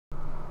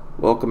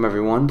Welcome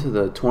everyone to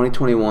the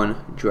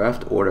 2021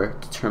 draft order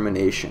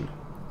determination.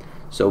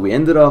 So we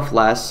ended off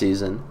last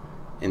season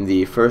in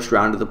the first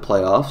round of the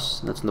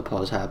playoffs. That's when the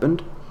pause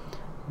happened.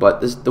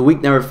 But the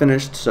week never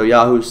finished, so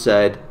Yahoo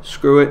said,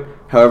 screw it.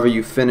 However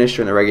you finish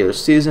in the regular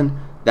season,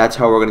 that's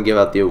how we're going to give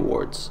out the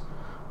awards.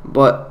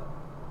 But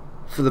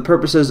for the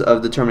purposes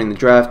of determining the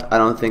draft, I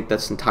don't think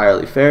that's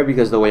entirely fair,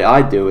 because the way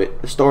I do it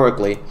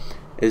historically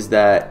is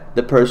that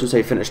the person who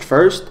say finished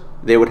first,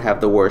 they would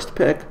have the worst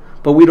pick.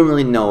 But we don't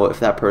really know if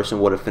that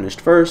person would have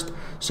finished first,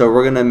 so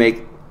we're going to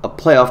make a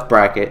playoff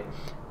bracket,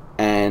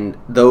 and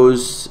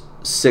those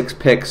 6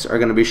 picks are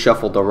going to be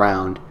shuffled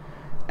around.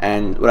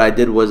 And what I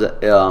did was,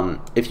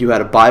 if you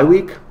had a bye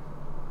week,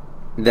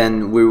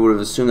 then we would have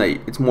assumed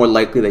that it's more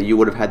likely that you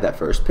would have had that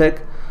first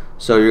pick,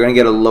 so you're going to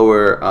get a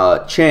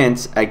lower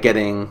chance at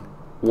getting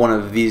one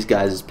of these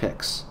guys'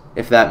 picks,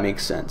 if that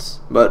makes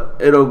sense. But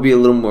it'll be a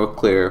little more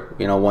clear,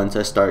 once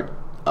I start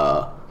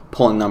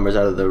pulling numbers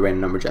out of the random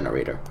number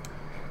generator.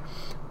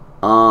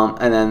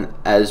 And then,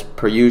 as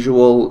per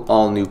usual,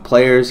 all new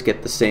players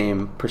get the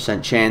same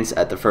 % chance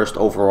at the first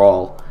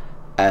overall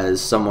as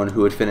someone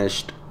who had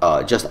finished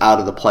just out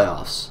of the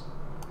playoffs.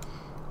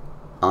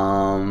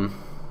 Alright,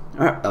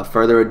 without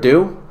further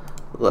ado,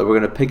 we're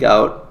going to pick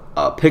out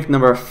pick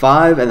number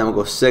 5, and then we'll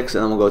go 6,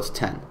 and then we'll go to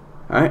 10.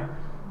 Alright,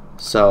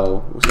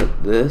 so we'll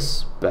set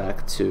this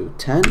back to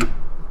 10.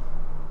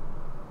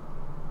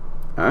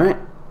 Alright,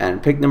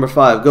 and pick number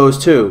 5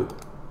 goes to...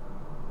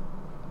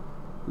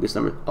 This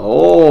number,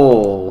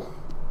 oh,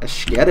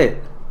 let's get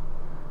it.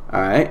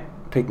 Alright,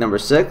 pick number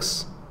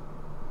 6.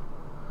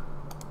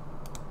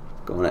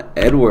 Going to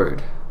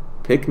Edward.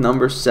 Pick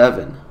number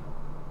 7.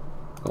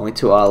 Going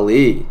to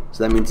Ali.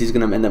 So that means he's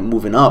going to end up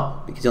moving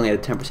up, because he only had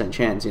a 10%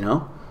 chance,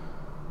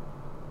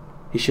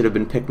 He should have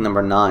been pick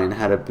number 9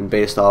 had it been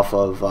based off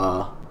of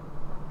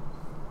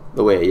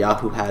the way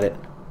Yahoo had it.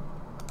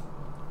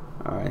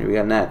 Alright, here we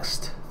got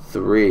next.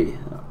 3.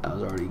 That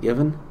was already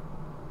given.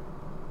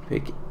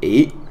 Pick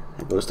 8.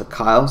 That goes to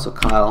Kyle, so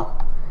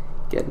Kyle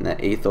getting that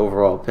 8th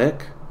overall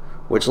pick,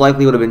 which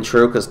likely would have been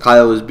true because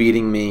Kyle was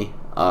beating me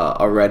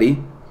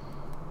already,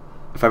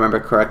 if I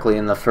remember correctly,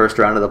 in the first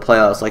round of the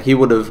playoffs. Like, he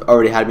would have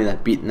already had me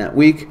beaten that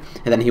week,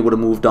 and then he would have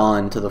moved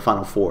on to the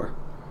Final Four.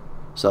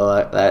 So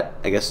that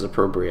I guess is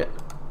appropriate.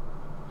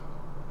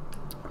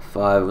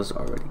 5 was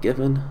already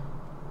given.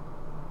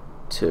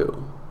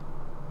 2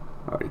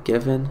 already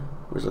given.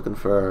 We're looking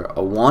for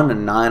a 1, a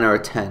 9, or a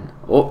 10.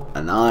 Oh,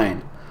 a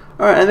 9.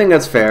 Alright, I think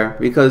that's fair,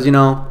 because,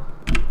 Gennady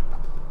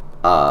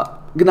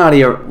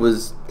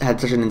had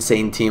such an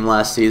insane team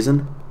last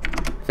season,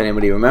 if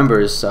anybody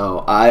remembers,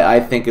 so I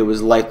think it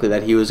was likely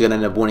that he was going to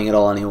end up winning it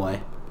all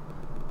anyway.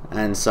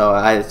 And so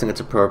I think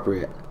it's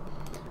appropriate.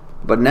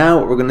 But now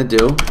what we're going to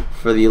do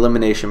for the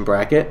elimination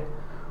bracket,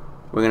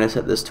 we're going to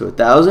set this to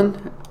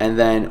 1,000, and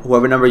then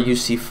whoever number you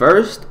see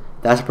first,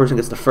 that person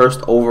gets the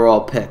first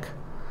overall pick.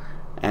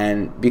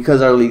 And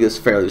because our league is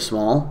fairly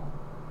small,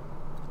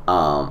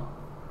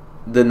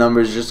 the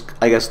numbers just,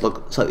 I guess,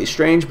 look slightly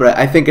strange, but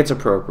I think it's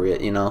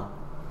appropriate,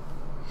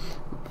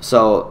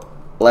 So,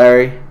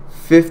 Larry,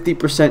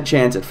 50%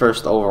 chance at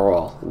first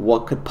overall.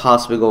 What could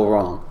possibly go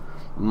wrong?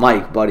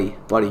 Mike, buddy,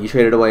 you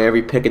traded away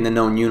every pick in the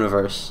known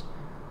universe,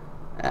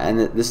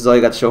 and this is all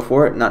you got to show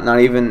for it? Not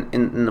even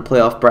in the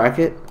playoff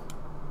bracket?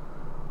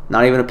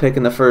 Not even a pick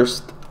in the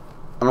first,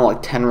 I don't know,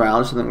 like 10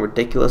 rounds, something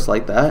ridiculous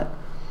like that?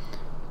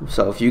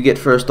 So if you get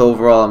first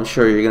overall, I'm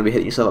sure you're going to be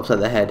hitting yourself upside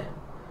the head.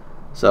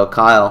 So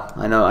Kyle,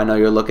 I know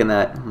you're looking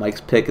at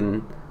Mike's pick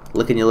and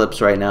licking your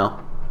lips right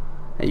now,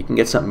 and you can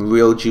get something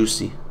real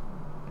juicy.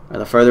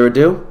 Without further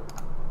ado,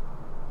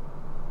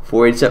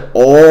 487.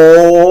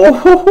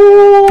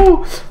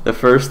 Oh, the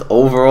first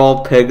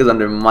overall pick is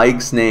under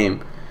Mike's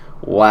name.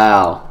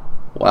 Wow,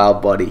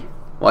 buddy.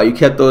 Wow, you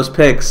kept those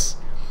picks.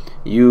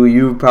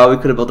 You probably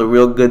could have built a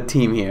real good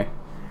team here.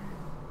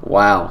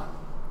 Wow,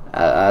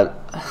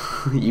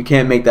 you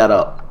can't make that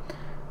up.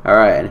 All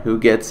right, and who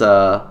gets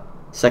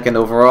second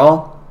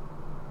overall?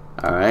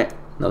 Alright,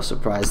 no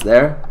surprise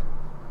there.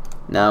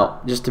 Now,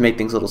 just to make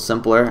things a little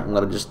simpler, I'm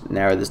going to just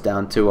narrow this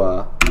down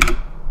to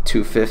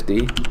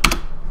 250.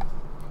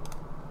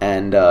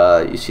 And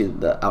you see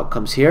the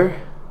outcomes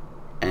here.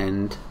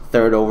 And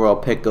third overall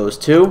pick goes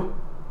to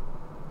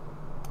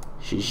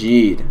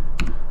Shajid.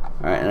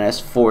 Alright, and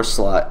that's 4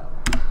 slot.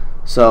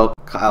 So,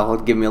 Kyle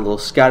had given me a little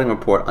scouting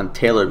report on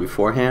Taylor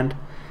beforehand.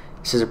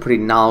 This is a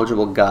pretty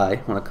knowledgeable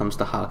guy when it comes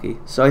to hockey.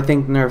 So I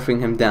think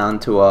nerfing him down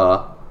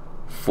to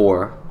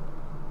 4.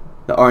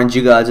 The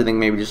RNG guys, I think,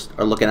 maybe just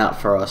are looking out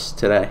for us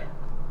today.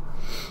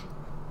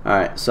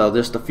 Alright, so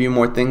just a few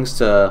more things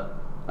to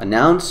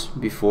announce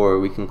before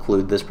we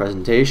conclude this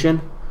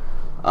presentation.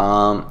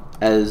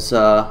 As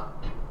I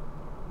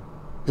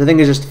think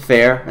is just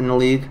fair in the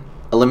league,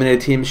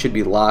 eliminated teams should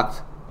be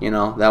locked.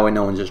 That way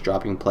no one's just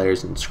dropping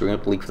players and screwing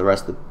up the league for the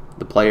rest of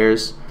the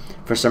players.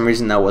 For some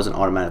reason that wasn't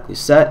automatically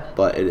set,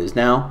 but it is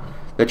now.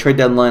 The trade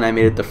deadline, I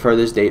made it the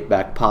furthest date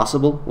back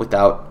possible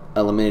without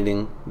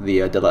eliminating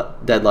the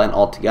deadline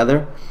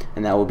altogether,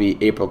 and that will be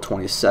April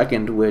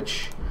 22nd,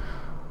 which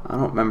I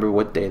don't remember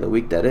what day of the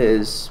week that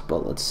is,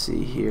 but let's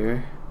see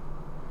here.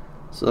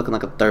 It's looking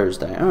like a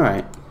Thursday. All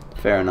right,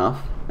 fair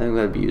enough.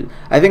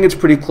 I think it's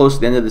pretty close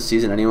to the end of the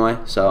season anyway,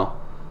 so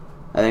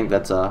I think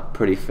that's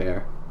pretty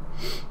fair.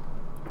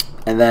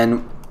 And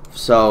then,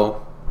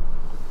 so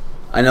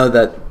I know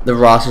that the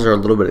rosters are a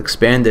little bit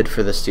expanded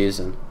for this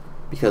season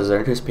because they're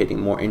anticipating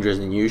more injuries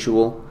than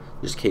usual,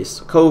 just in case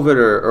COVID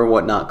or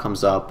whatnot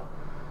comes up.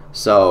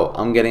 So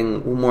I'm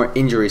getting one more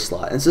injury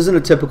slot. And this isn't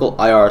a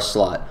typical IR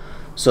slot.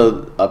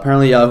 So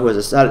apparently Yahoo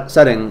has a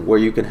setting where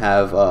you can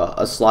have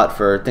a slot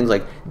for things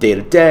like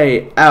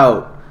day-to-day,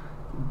 out,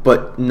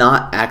 but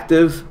not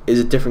active is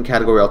a different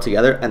category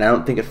altogether, and I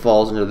don't think it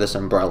falls under this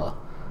umbrella.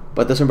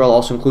 But this umbrella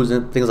also includes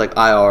things like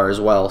IR as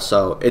well,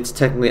 so it's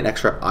technically an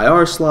extra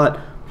IR slot,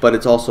 but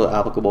it's also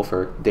applicable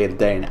for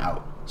day-to-day and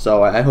out.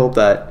 So I hope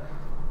that,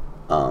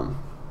 I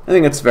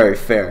think it's very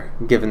fair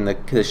given the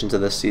conditions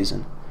of this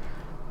season.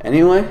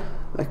 Anyway,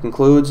 that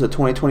concludes the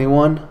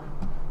 2021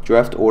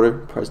 draft order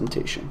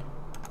presentation.